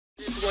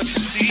What you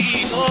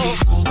see,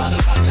 oh, by the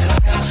vibes that I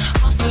got,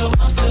 I'm still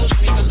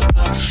dreaming the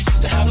love.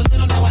 Used to have a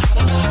little, now I have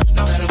a lot.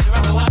 No matter where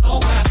I go, I know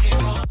where I came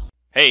from.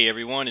 Hey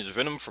everyone, it's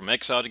Venom from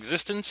Exiled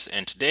Existence,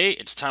 and today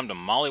it's time to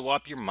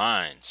mollywop your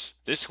minds.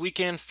 This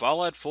weekend,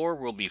 Fallout 4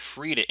 will be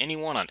free to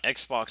anyone on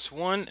Xbox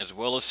One as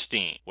well as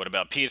Steam. What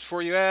about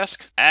PS4, you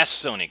ask?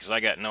 Ask Sony, because I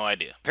got no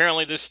idea.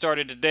 Apparently this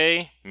started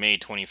today, May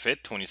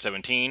 25th,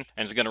 2017,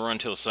 and it's going to run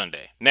till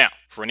Sunday. Now,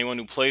 for anyone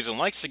who plays and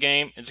likes the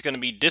game, it's going to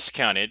be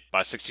discounted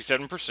by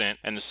 67%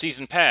 and the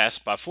Season Pass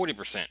by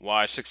 40%.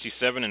 Why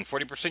 67 and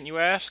 40%, you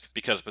ask?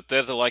 Because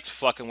Bethesda likes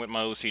fucking with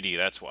my OCD,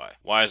 that's why.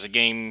 Why is the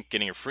game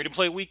getting a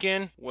free-to-play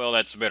weekend? Well,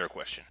 that's a better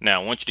question.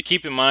 Now, I want you to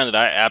keep in mind that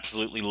I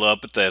absolutely love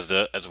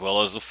Bethesda as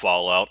well as the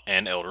Fallout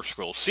and Elder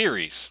Scrolls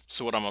series.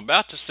 So what I'm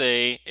about to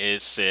say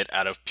is said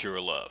out of pure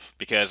love,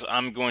 because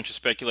I'm going to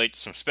speculate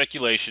some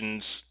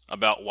speculations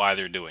about why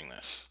they're doing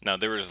this. Now,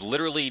 there is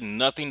literally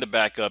nothing to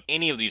back up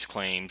any of these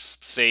claims,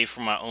 save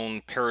for my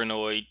own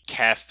paranoid,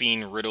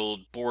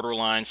 caffeine-riddled,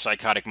 borderline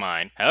psychotic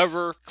mind.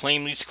 However,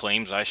 claim these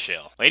claims I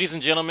shall. Ladies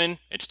and gentlemen,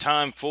 it's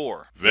time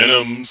for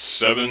Venom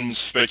 7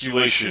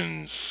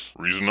 Speculations.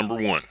 Reason number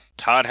 1.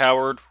 Todd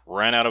Howard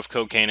ran out of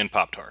cocaine and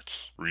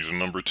Pop-Tarts. Reason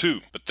number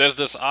 2.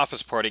 Bethesda's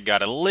office party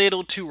got a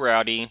little too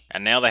rowdy,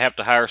 and now they have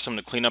to hire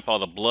someone to clean up all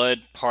the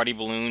blood, party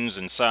balloons,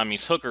 and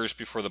Siamese hookers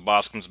before the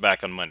boss comes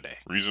back on Monday.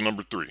 Reason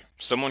number 3.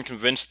 Someone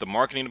convinced the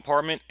marketing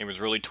department it was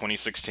really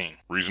 2016.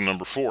 Reason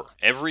number 4.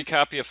 Every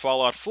copy of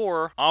Fallout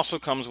 4 also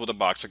comes with a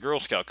box of Girl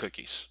Scout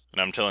cookies. And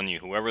I'm telling you,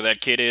 whoever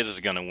that kid is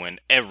gonna win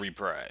every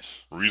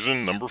prize.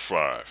 Reason number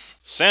 5.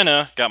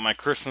 Santa got my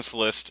Christmas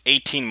list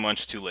 18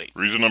 months too late.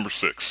 Reason number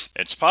 6.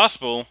 It's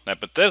possible that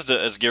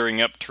Bethesda is gearing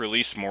up to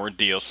release more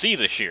DLC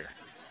this year.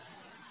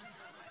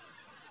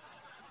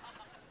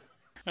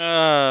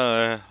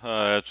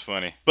 That's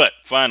funny. But,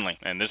 finally,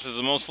 and this is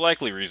the most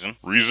likely reason.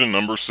 Reason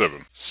number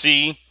 7.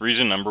 C,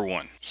 reason number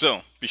 1.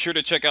 So, be sure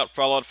to check out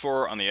Fallout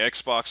 4 on the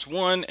Xbox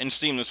One and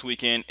Steam this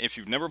weekend if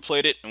you've never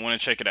played it and want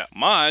to check it out.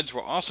 Mods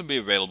will also be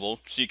available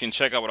so you can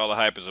check out what all the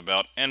hype is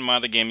about and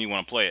mod the game you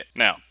want to play it.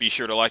 Now, be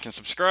sure to like and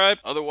subscribe,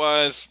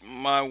 otherwise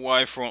my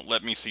wife won't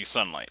let me see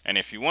sunlight. And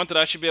if you want that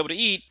I should be able to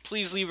eat,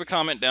 please leave a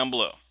comment down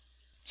below.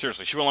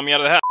 Seriously, she won't let me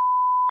out of the house.